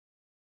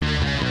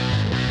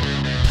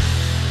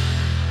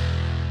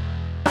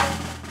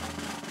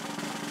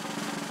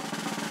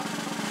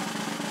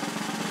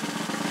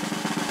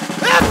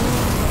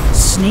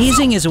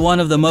Sneezing is one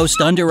of the most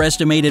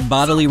underestimated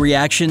bodily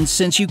reactions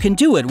since you can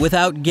do it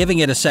without giving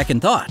it a second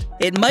thought.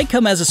 It might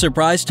come as a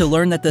surprise to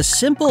learn that the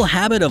simple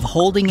habit of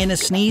holding in a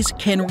sneeze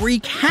can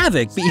wreak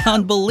havoc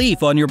beyond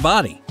belief on your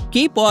body.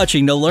 Keep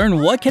watching to learn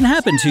what can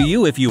happen to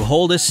you if you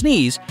hold a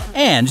sneeze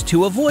and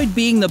to avoid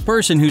being the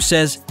person who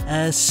says,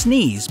 "A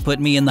sneeze put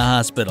me in the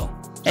hospital."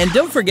 And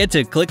don't forget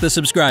to click the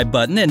subscribe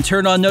button and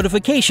turn on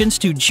notifications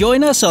to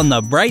join us on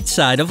the bright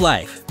side of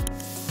life.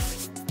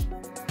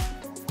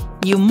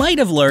 You might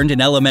have learned in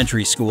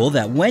elementary school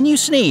that when you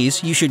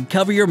sneeze, you should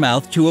cover your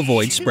mouth to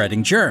avoid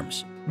spreading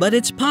germs. But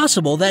it's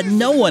possible that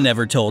no one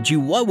ever told you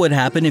what would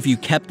happen if you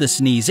kept the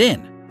sneeze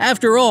in.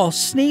 After all,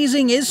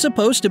 sneezing is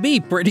supposed to be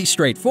pretty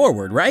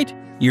straightforward, right?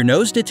 Your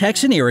nose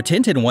detects an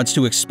irritant and wants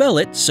to expel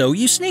it, so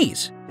you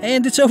sneeze.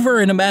 And it's over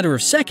in a matter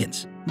of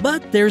seconds.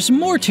 But there's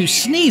more to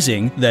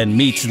sneezing than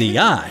meets the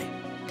eye.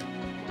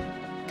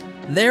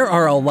 There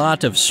are a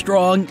lot of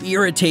strong,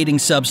 irritating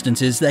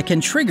substances that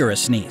can trigger a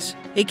sneeze.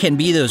 It can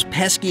be those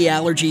pesky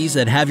allergies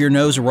that have your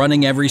nose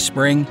running every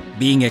spring,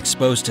 being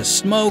exposed to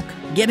smoke,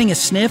 getting a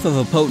sniff of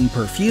a potent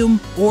perfume,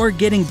 or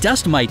getting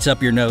dust mites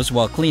up your nose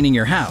while cleaning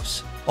your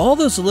house. All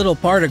those little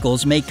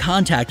particles make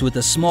contact with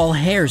the small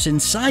hairs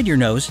inside your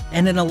nose,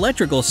 and an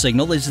electrical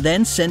signal is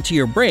then sent to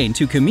your brain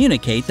to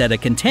communicate that a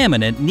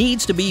contaminant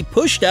needs to be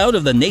pushed out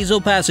of the nasal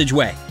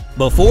passageway.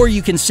 Before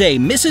you can say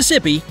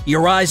Mississippi,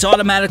 your eyes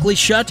automatically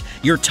shut,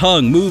 your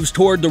tongue moves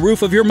toward the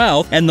roof of your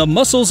mouth, and the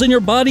muscles in your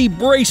body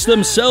brace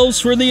themselves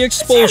for the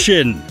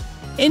expulsion.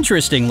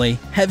 Interestingly,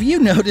 have you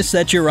noticed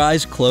that your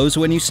eyes close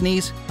when you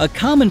sneeze? A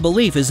common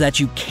belief is that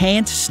you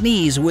can't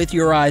sneeze with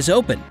your eyes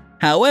open.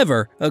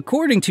 However,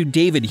 according to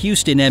David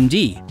Houston,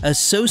 MD,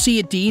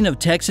 Associate Dean of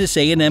Texas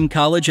A&M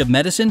College of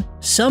Medicine,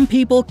 some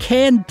people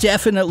can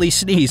definitely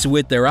sneeze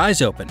with their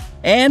eyes open.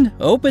 And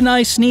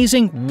open-eye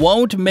sneezing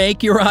won't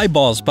make your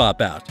eyeballs pop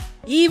out.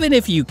 Even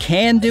if you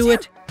can do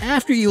it,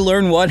 after you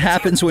learn what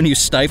happens when you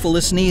stifle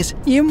a sneeze,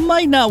 you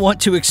might not want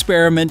to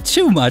experiment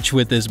too much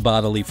with this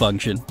bodily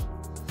function.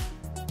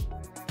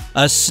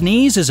 A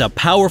sneeze is a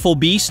powerful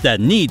beast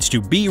that needs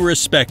to be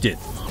respected.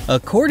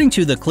 According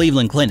to the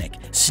Cleveland Clinic,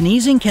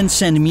 sneezing can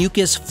send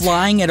mucus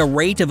flying at a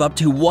rate of up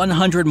to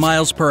 100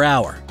 miles per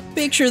hour.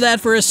 Picture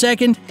that for a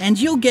second, and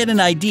you'll get an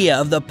idea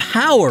of the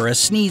power a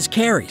sneeze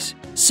carries.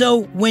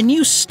 So, when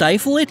you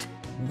stifle it,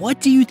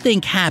 what do you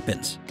think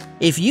happens?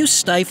 If you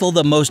stifle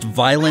the most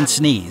violent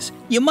sneeze,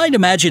 you might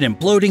imagine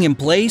imploding in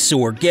place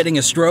or getting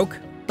a stroke.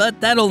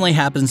 But that only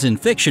happens in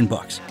fiction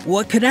books.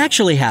 What could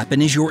actually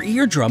happen is your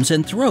eardrums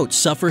and throat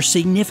suffer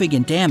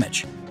significant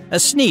damage. A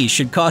sneeze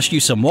should cost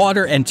you some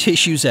water and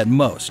tissues at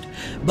most,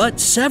 but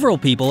several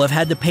people have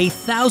had to pay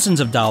thousands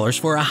of dollars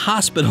for a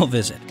hospital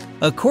visit.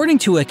 According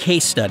to a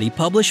case study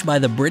published by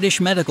the British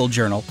Medical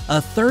Journal,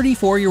 a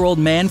 34-year-old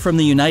man from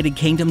the United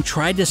Kingdom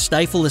tried to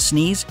stifle a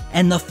sneeze,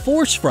 and the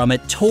force from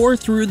it tore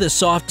through the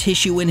soft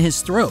tissue in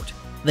his throat.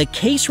 The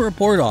case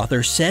report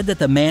author said that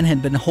the man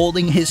had been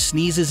holding his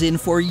sneezes in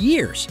for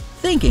years,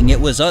 thinking it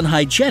was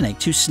unhygienic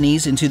to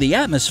sneeze into the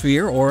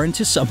atmosphere or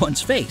into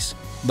someone's face.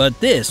 But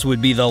this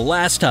would be the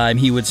last time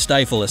he would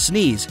stifle a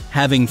sneeze,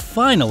 having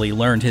finally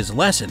learned his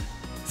lesson.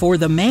 For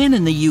the man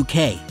in the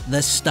UK,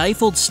 the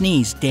stifled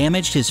sneeze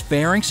damaged his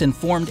pharynx and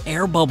formed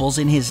air bubbles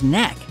in his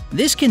neck.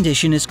 This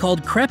condition is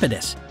called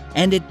crepitus,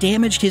 and it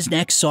damaged his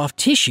neck's soft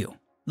tissue.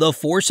 The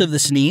force of the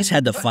sneeze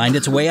had to find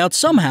its way out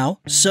somehow,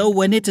 so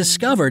when it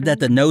discovered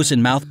that the nose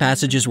and mouth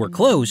passages were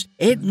closed,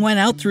 it went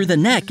out through the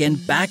neck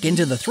and back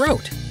into the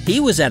throat. He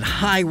was at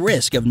high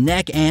risk of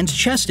neck and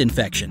chest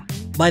infection.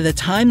 By the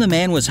time the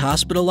man was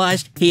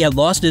hospitalized, he had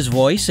lost his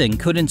voice and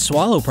couldn't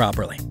swallow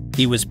properly.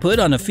 He was put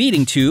on a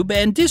feeding tube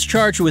and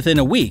discharged within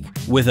a week,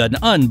 with an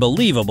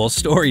unbelievable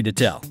story to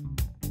tell.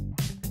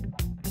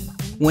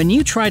 When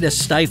you try to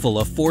stifle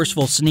a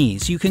forceful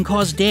sneeze, you can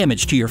cause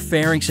damage to your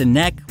pharynx and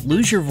neck,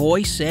 lose your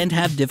voice, and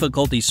have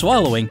difficulty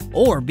swallowing,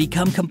 or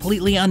become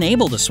completely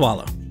unable to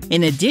swallow.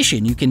 In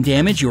addition, you can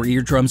damage your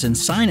eardrums and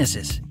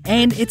sinuses.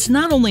 And it's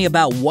not only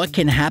about what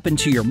can happen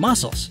to your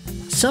muscles.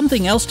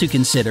 Something else to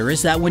consider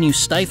is that when you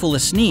stifle a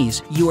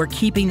sneeze, you are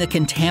keeping the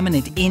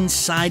contaminant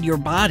inside your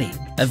body.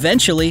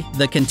 Eventually,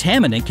 the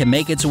contaminant can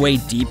make its way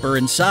deeper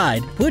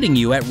inside, putting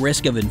you at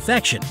risk of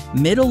infection.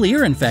 Middle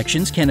ear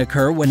infections can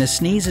occur when a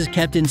sneeze is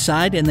kept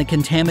inside and the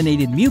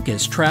contaminated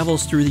mucus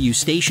travels through the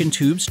eustachian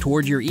tubes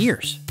toward your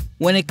ears.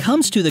 When it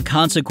comes to the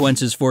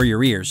consequences for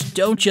your ears,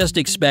 don't just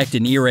expect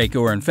an earache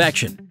or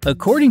infection.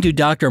 According to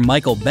Dr.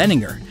 Michael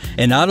Benninger,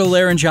 an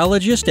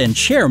otolaryngologist and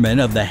chairman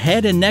of the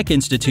Head and Neck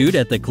Institute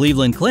at the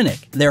Cleveland Clinic,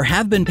 there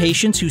have been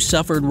patients who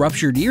suffered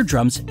ruptured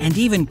eardrums and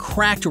even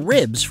cracked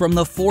ribs from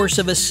the force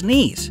of a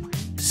sneeze.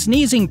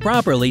 Sneezing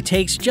properly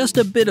takes just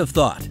a bit of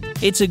thought.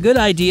 It's a good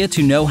idea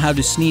to know how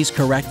to sneeze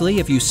correctly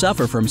if you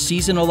suffer from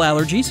seasonal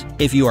allergies,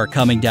 if you are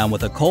coming down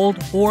with a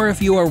cold, or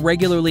if you are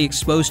regularly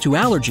exposed to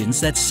allergens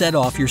that set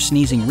off your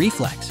sneezing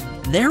reflex.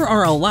 There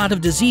are a lot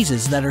of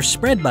diseases that are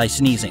spread by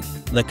sneezing.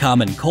 The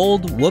common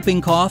cold,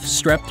 whooping cough,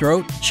 strep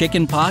throat,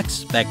 chicken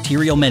pox,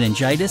 bacterial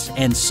meningitis,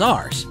 and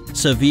SARS,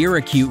 severe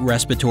acute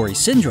respiratory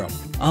syndrome,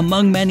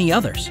 among many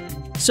others.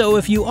 So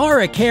if you are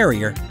a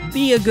carrier,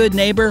 be a good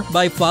neighbor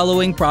by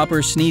following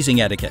proper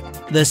sneezing etiquette.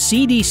 The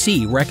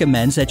CDC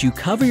recommends that you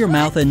cover your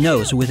mouth and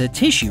nose with a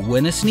tissue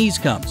when a sneeze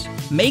comes.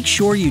 Make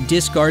sure you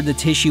discard the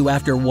tissue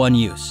after one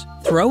use.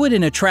 Throw it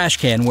in a trash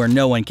can where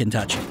no one can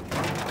touch it.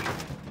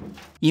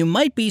 You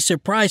might be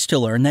surprised to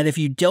learn that if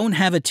you don't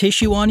have a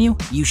tissue on you,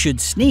 you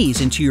should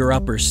sneeze into your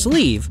upper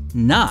sleeve,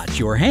 not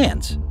your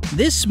hands.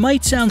 This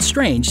might sound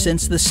strange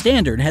since the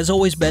standard has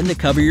always been to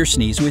cover your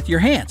sneeze with your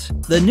hands.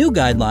 The new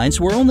guidelines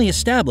were only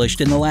established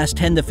in the last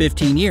 10 to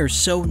 15 years,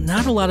 so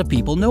not a lot of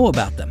people know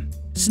about them.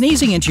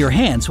 Sneezing into your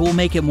hands will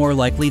make it more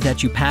likely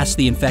that you pass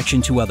the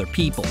infection to other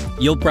people.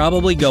 You'll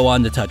probably go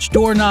on to touch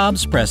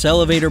doorknobs, press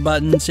elevator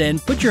buttons,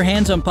 and put your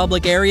hands on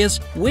public areas,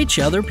 which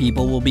other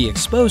people will be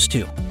exposed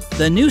to.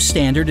 The new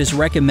standard is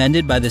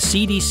recommended by the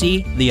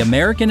CDC, the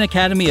American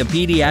Academy of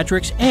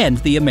Pediatrics, and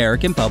the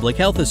American Public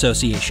Health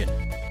Association.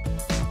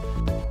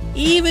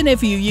 Even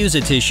if you use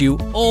a tissue,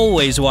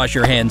 always wash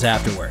your hands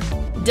afterward.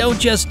 Don't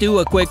just do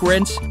a quick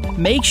rinse.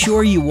 Make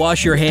sure you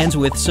wash your hands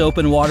with soap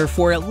and water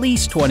for at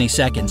least 20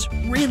 seconds,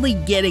 really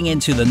getting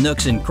into the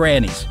nooks and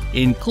crannies,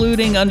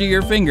 including under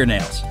your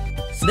fingernails.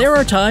 There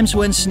are times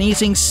when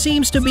sneezing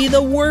seems to be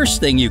the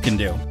worst thing you can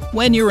do.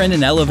 When you're in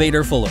an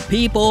elevator full of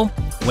people,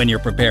 when you're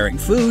preparing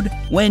food,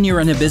 when you're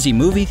in a busy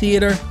movie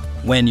theater,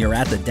 when you're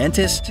at the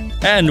dentist,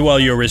 and while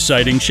you're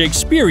reciting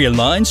Shakespearean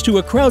lines to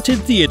a crowded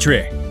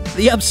theatre.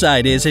 The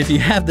upside is, if you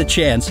have the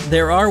chance,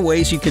 there are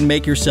ways you can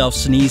make yourself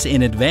sneeze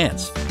in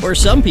advance. For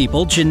some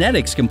people,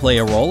 genetics can play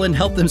a role and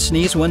help them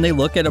sneeze when they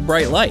look at a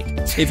bright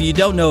light. If you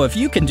don't know if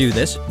you can do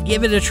this,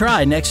 give it a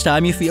try next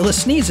time you feel a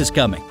sneeze is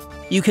coming.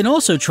 You can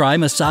also try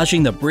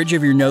massaging the bridge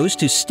of your nose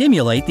to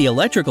stimulate the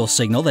electrical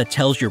signal that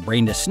tells your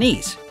brain to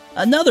sneeze.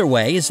 Another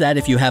way is that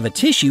if you have a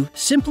tissue,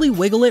 simply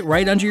wiggle it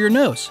right under your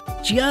nose,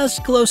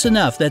 just close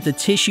enough that the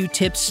tissue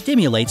tip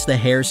stimulates the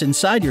hairs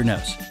inside your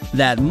nose.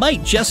 That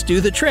might just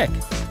do the trick.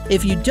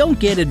 If you don't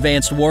get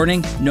advanced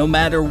warning, no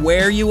matter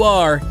where you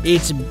are,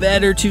 it's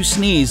better to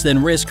sneeze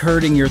than risk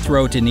hurting your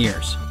throat and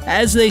ears.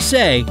 As they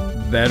say,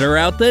 better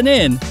out than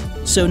in.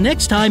 So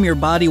next time your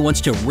body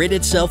wants to rid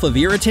itself of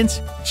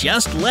irritants,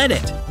 just let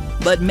it.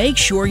 But make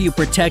sure you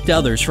protect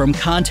others from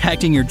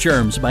contacting your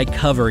germs by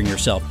covering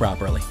yourself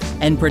properly.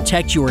 And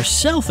protect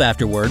yourself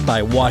afterward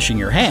by washing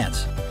your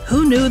hands.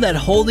 Who knew that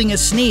holding a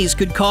sneeze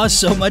could cause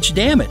so much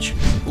damage?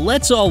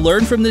 Let's all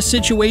learn from this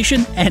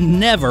situation and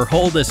never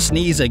hold a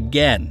sneeze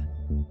again.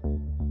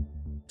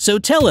 So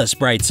tell us,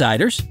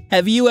 Brightsiders,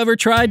 have you ever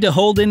tried to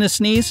hold in a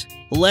sneeze?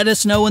 Let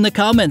us know in the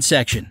comments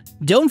section.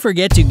 Don't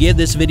forget to give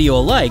this video a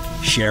like,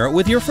 share it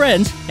with your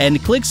friends,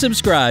 and click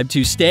subscribe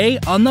to stay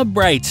on the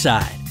bright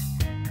side.